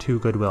only have 2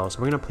 goodwill, so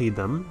we're going to plead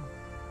them.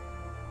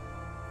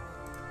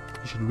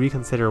 You should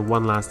reconsider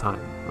one last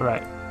time. All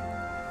right.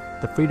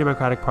 The Free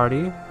Democratic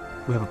Party,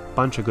 we have a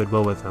bunch of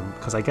goodwill with them,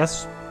 because I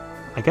guess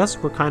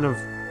we're kind of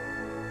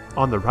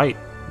on the right.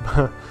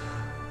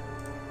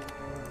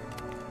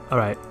 All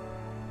right.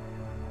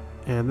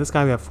 And this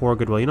guy we have 4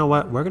 goodwill. You know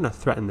what? We're going to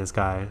threaten this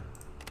guy.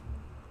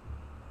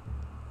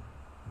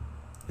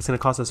 It's going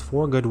to cost us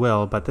 4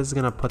 goodwill, but this is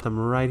going to put them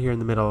right here in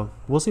the middle.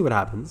 We'll see what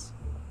happens.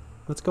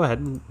 Let's go ahead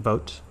and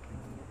vote.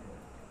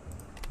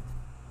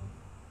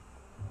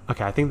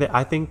 Okay, I think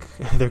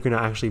they're going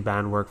to actually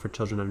ban work for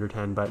children under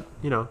 10, but,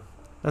 you know,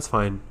 that's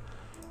fine.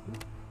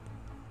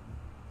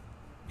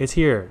 It's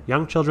here.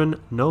 Young children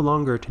no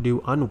longer to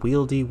do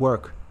unwieldy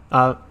work.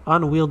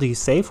 Unwieldy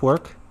safe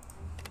work.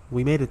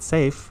 We made it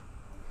safe.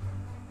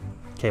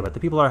 Okay, but the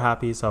people are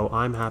happy, so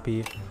I'm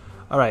happy.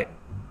 All right,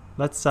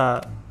 let's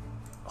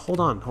hold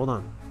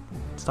on.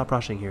 Stop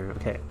rushing here.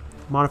 Okay,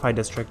 modified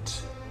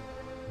district.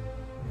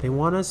 They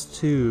want us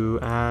to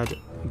add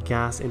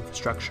gas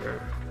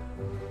infrastructure.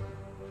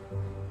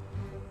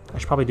 I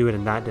should probably do it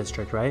in that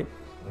district, right?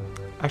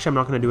 Actually, I'm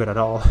not going to do it at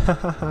all.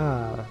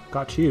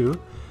 Got you.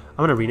 I'm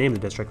going to rename the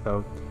district,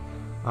 though.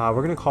 We're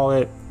going to call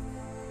it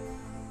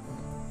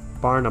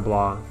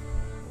Barnablaw.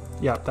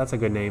 Yeah, that's a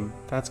good name.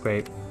 That's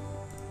great.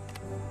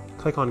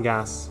 Click on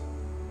gas.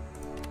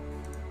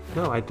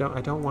 No, I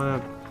don't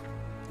want to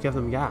give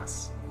them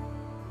gas.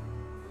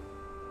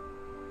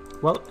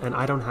 Well, and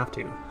I don't have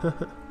to.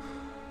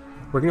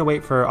 We're going to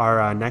wait for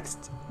our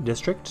next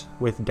district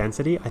with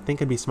density. I think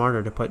it'd be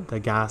smarter to put the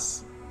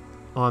gas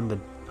on the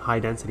high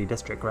density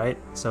district, right?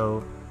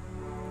 So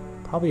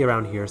probably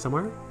around here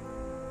somewhere,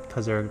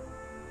 because they're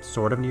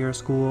sort of near a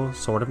school,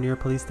 sort of near a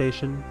police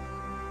station.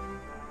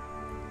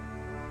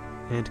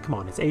 And come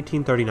on, it's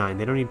 1839.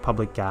 They don't need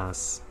public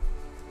gas.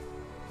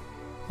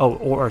 Oh,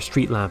 or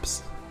street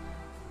lamps.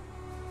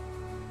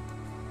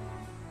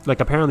 Like,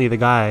 apparently the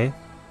guy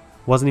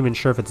wasn't even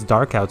sure if it's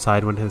dark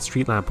outside when his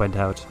street lamp went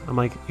out. I'm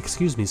like,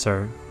 excuse me,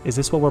 sir. Is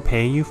this what we're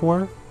paying you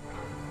for?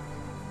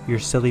 Your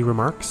silly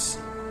remarks?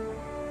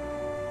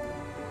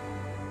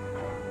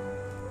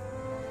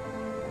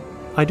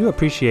 I do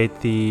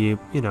appreciate the,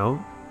 you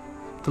know,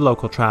 the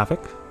local traffic.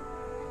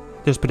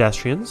 There's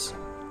pedestrians.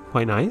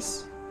 Quite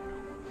nice.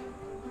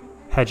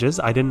 Hedges.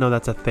 I didn't know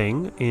that's a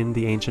thing in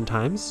the ancient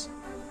times.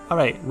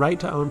 Alright, right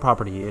to own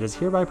property. It is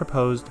hereby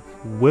proposed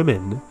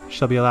women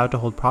shall be allowed to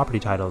hold property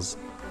titles.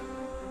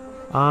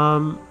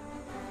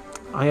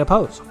 I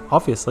oppose,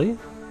 obviously.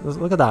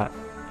 Look at that.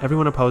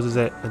 Everyone opposes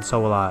it, and so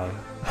will I.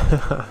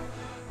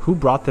 Who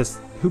brought this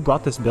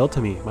bill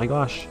to me? My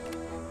gosh.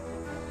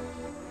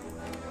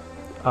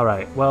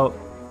 Alright, well,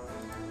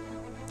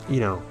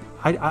 you know,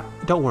 I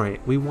don't worry.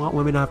 We want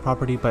women to have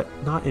property, but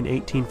not in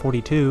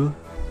 1842.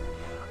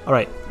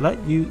 Alright,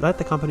 let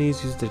the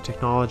companies use the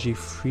technology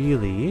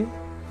freely,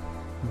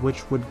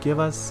 which would give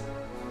us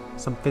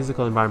some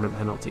physical environment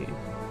penalty.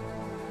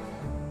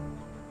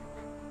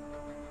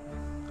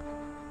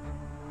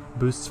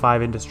 Boosts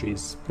 5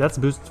 industries. That's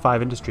boosts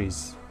 5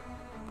 industries.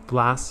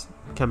 Glass,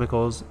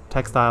 chemicals,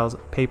 textiles,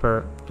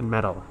 paper, and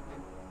metal.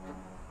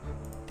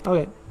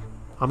 Okay,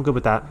 I'm good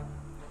with that.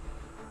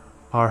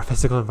 Our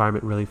physical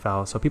environment really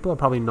fell, so people are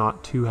probably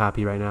not too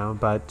happy right now,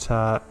 but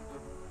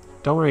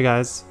don't worry,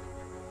 guys.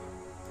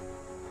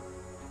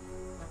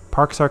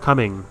 Parks are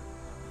coming.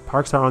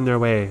 Parks are on their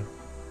way.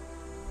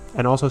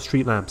 And also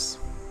street lamps,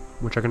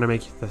 which are going to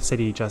make the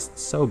city just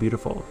so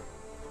beautiful.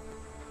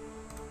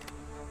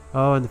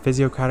 Oh, and the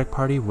Physiocratic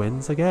Party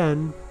wins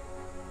again.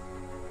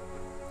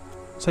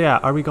 So yeah,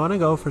 are we going to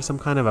go for some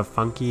kind of a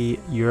funky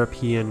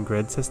European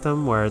grid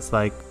system where it's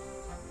like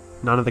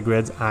none of the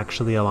grids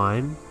actually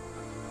align?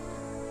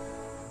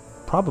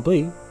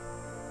 Probably.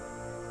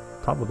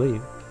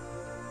 Probably.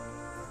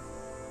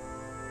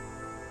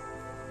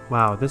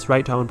 Wow, this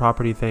right to own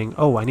property thing.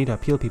 Oh, I need to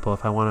appeal people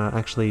if I want to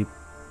actually,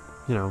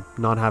 you know,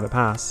 not have it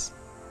pass.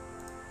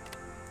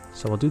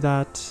 So we'll do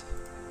that.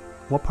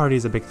 What party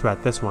is a big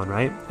threat? This one,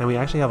 right? And we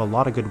actually have a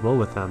lot of goodwill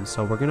with them,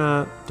 so we're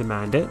gonna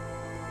demand it.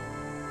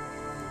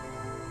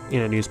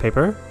 In a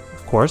newspaper,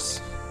 of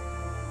course.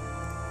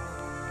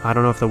 I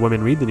don't know if the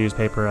women read the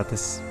newspaper at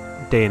this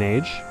day and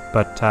age,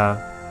 but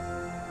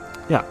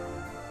yeah.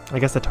 I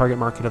guess the target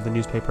market of the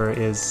newspaper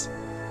is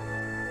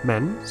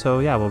men, so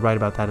yeah, we'll write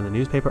about that in the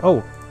newspaper.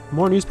 Oh,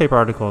 more newspaper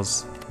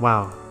articles.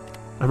 Wow.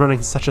 I'm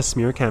running such a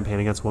smear campaign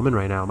against women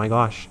right now, my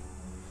gosh.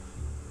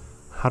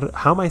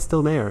 How am I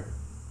still mayor?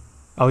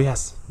 Oh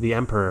yes, the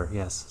emperor,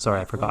 yes.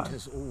 Sorry, I forgot. It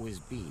has always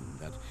been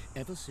that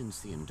ever since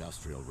the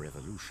Industrial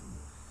Revolution,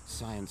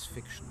 science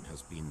fiction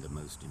has been the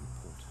most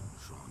important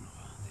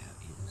genre there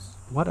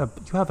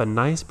is. You have a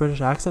nice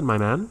British accent, my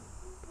man.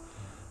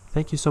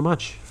 Thank you so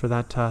much for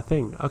that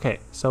thing. Okay,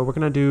 so we're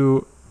gonna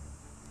do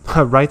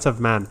rights of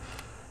man.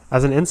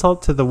 As an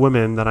insult to the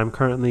women that I'm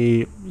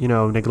currently, you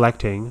know,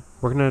 neglecting,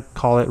 we're gonna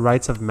call it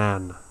rights of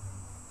man.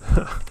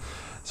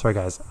 Sorry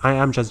guys, I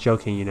am just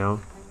joking, you know.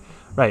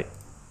 Right,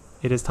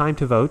 it is time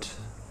to vote.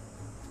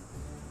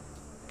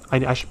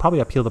 I should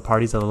probably appeal the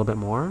parties a little bit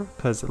more,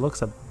 because it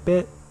looks a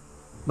bit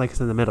like it's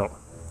in the middle.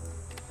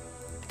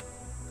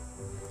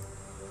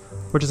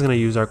 We're just gonna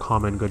use our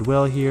common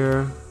goodwill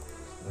here.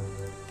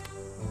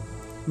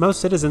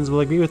 Most citizens will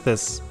agree with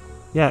this.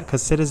 Yeah,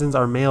 because citizens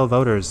are male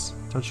voters.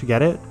 Don't you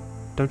get it?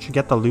 Don't you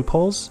get the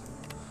loopholes?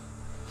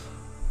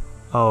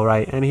 Oh,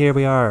 right, and here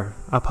we are,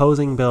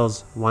 opposing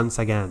bills once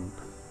again.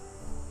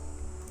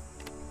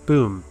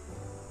 Boom.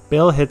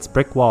 Bill hits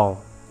brick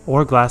wall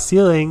or glass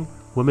ceiling.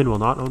 Women will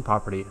not own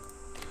property.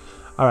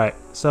 Alright,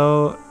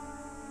 so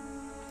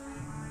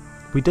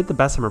we did the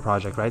Bessemer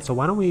project, right? So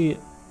why don't we...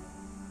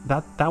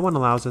 That one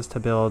allows us to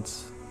build...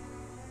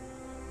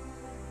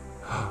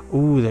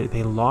 Ooh,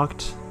 they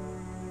locked...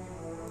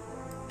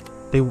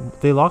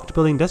 They locked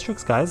building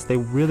districts, guys. They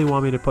really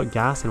want me to put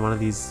gas in one of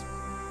these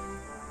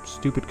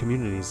stupid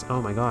communities.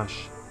 Oh my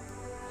gosh.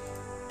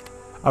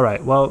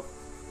 Alright, well...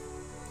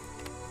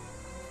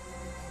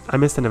 I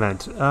missed an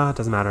event.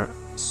 Doesn't matter.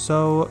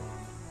 So,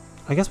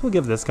 I guess we'll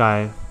give this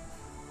guy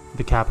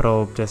the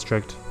capital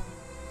district.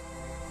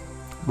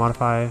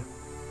 Modify.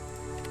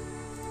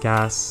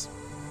 Gas.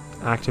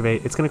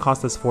 Activate. It's going to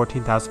cost us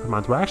 14,000 per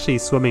month. We're actually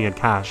swimming in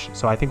cash,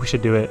 so I think we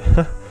should do it.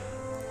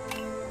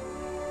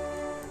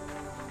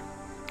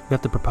 We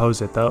have to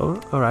propose it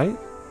though. Alright,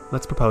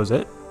 let's propose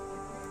it.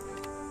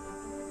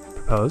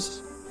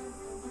 Propose.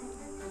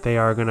 They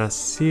are going to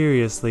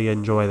seriously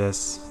enjoy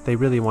this. They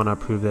really want to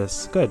approve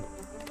this. Good.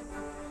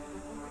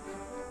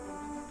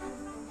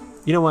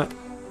 You know what?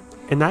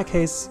 In that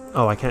case,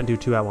 oh, I can't do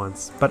 2 at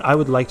once, but I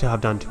would like to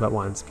have done 2 at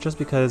once, just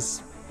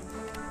because,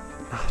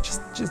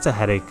 just a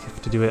headache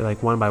to do it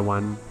like 1 by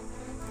 1.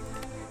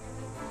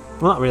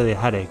 Well, not really a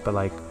headache, but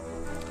like,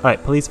 all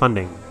right, police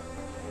funding.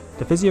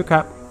 The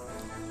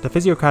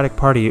Physiocratic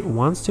Party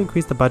wants to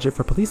increase the budget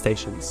for police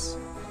stations.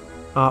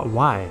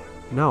 Why?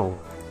 No.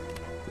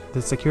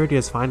 The security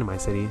is fine in my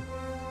city.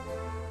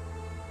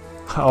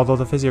 Although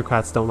the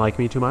Physiocrats don't like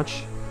me too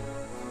much.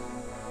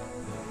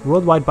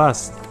 Worldwide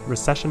bust.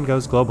 Recession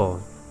goes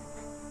global.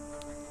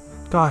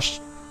 Gosh,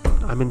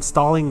 I'm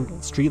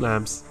installing street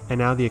lamps and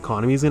now the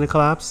economy is going to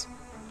collapse.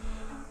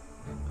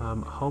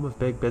 Home of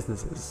big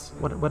businesses.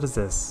 What is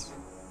this?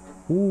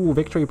 Ooh,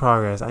 victory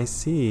progress. I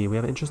see. We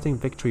have interesting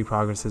victory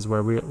progresses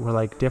where we're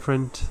like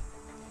different,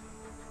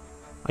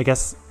 I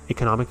guess,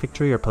 economic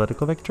victory or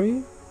political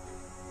victory.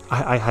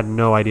 I had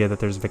no idea that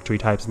there's victory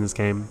types in this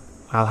game.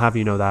 I'll have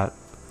you know that.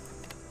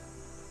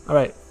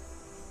 Alright.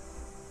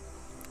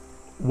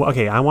 Well,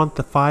 okay, I want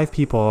the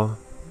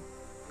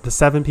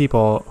 7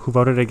 people who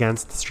voted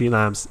against the street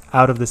lamps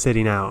out of the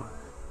city now.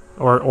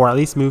 Or at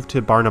least move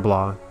to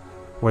Barnablaw,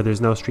 where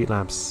there's no street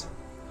lamps.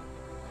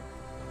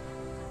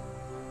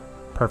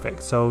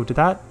 Perfect. So did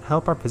that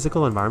help our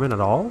physical environment at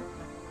all?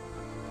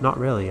 Not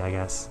really, I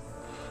guess.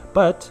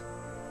 But,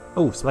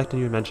 oh, select a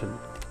new invention.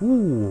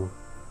 Ooh.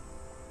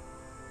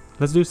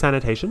 Let's do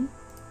sanitation.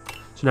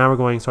 So now we're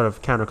going sort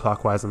of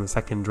counterclockwise on the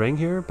second ring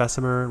here.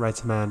 Bessemer,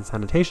 Rights of Man,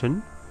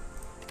 sanitation.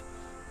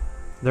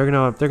 They're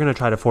gonna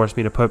try to force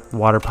me to put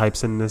water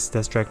pipes in this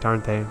district,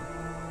 aren't they?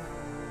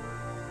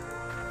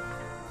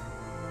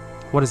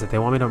 What is it? They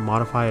want me to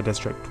modify a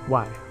district.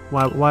 Why?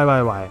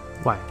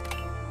 Why?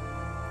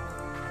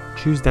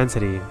 Choose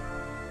density.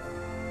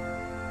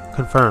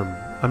 Confirm.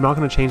 I'm not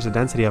gonna change the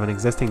density of an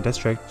existing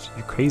district.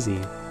 You're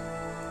crazy.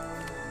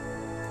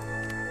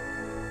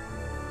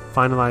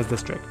 Finalize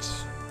district.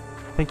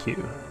 Thank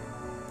you.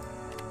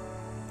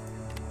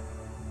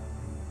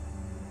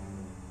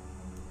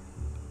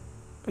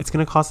 It's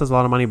gonna cost us a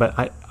lot of money, but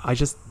I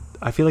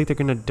feel like they're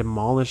gonna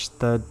demolish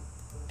the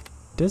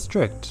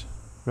district,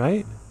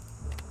 right?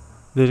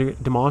 They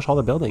demolish all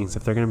the buildings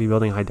if they're gonna be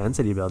building high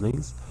density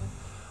buildings.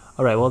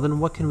 Alright, well then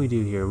what can we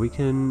do here? We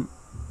can,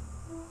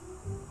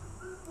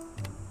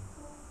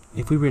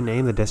 if we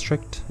rename the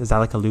district, is that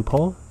like a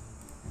loophole?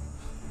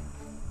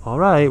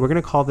 Alright, we're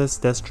gonna call this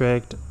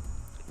district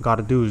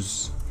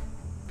Gottaduz,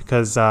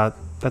 because that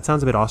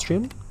sounds a bit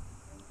Austrian.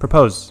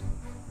 Propose.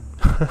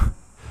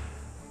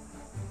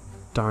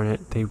 Darn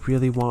it, they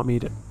really want me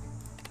to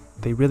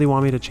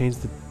change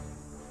the...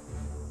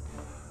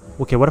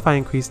 Okay, what if I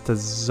increase the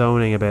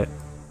zoning a bit?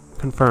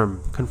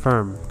 Confirm.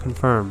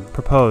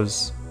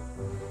 Propose.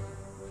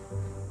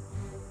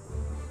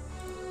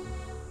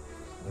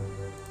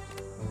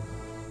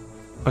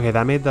 Okay,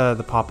 that made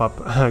the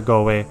pop-up go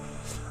away.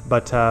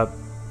 But I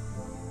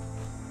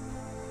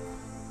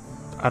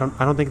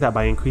don't think that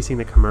by increasing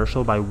the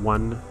commercial by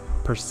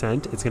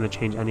 1% it's going to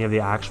change any of the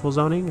actual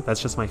zoning.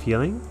 That's just my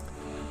feeling.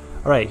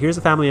 Alright, here's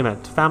a family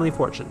event. Family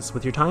fortunes.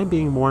 With your time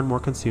being more and more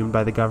consumed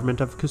by the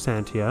government of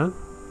Cussantia,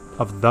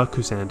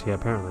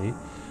 apparently,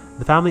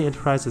 the family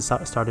enterprise has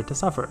started to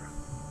suffer.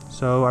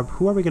 So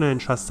who are we going to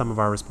entrust some of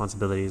our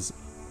responsibilities?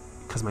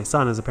 Because my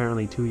son is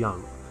apparently too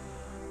young.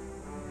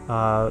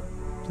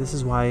 This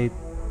is why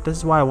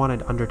I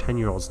wanted under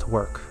 10-year-olds to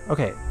work.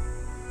 Okay.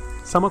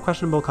 Somewhat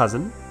questionable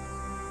cousin.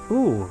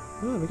 Ooh,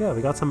 oh,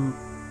 we got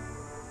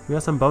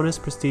some bonus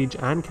prestige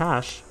and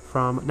cash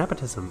from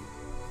nepotism.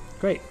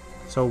 Great.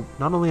 So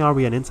not only are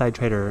we an inside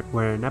trader,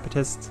 we're a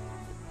nepotist,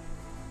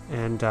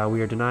 and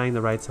we are denying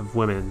the rights of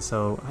women.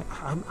 So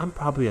I'm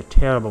probably a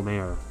terrible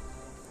mayor,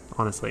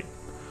 honestly.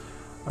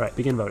 All right,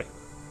 begin voting.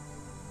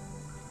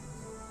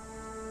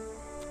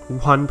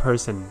 1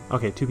 person.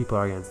 Okay, 2 people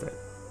are against it.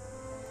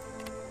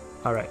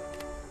 All right.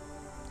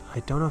 I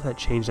don't know if that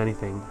changed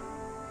anything.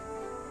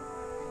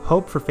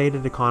 Hope for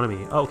faded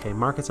economy. Oh, okay,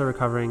 markets are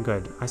recovering.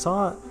 Good. I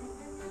saw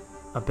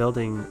a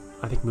building,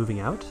 I think, moving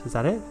out. Is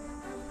that it?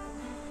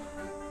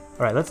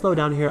 All right, let's slow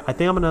down here. I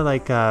think I'm gonna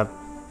like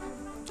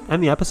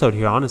end the episode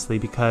here, honestly,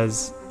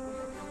 because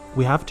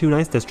we have 2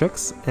 nice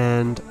districts,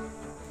 and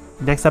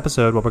next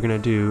episode what we're gonna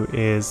do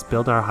is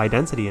build our high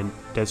density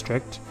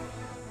district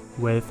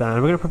with,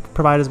 and we're gonna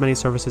provide as many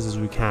services as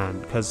we can,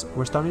 because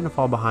we're starting to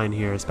fall behind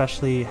here,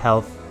 especially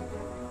health,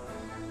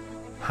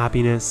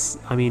 happiness.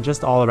 I mean,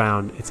 just all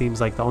around. It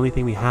seems like the only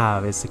thing we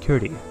have is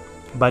security,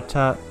 but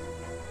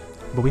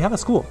we have a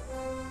school,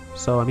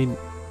 so I mean,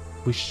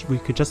 we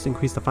could just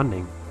increase the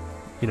funding.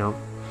 You know,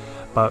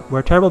 but we're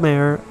a terrible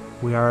mayor.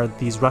 We are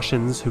these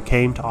Russians who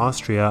came to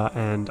Austria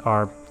and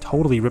are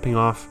totally ripping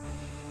off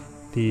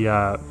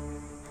the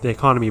the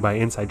economy by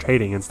inside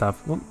trading and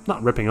stuff. Well,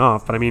 not ripping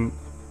off, but I mean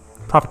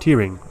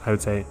profiteering, I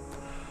would say.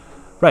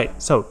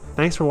 Right, so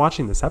thanks for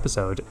watching this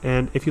episode,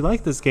 and if you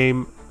like this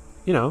game,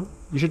 you know,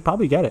 you should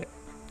probably get it.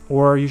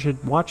 Or you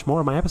should watch more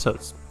of my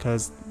episodes,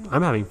 because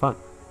I'm having fun.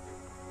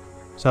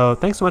 So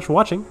thanks so much for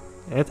watching.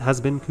 It has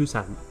been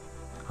Cussan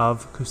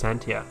of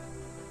Cussantia.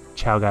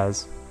 Ciao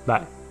guys.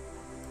 Bye.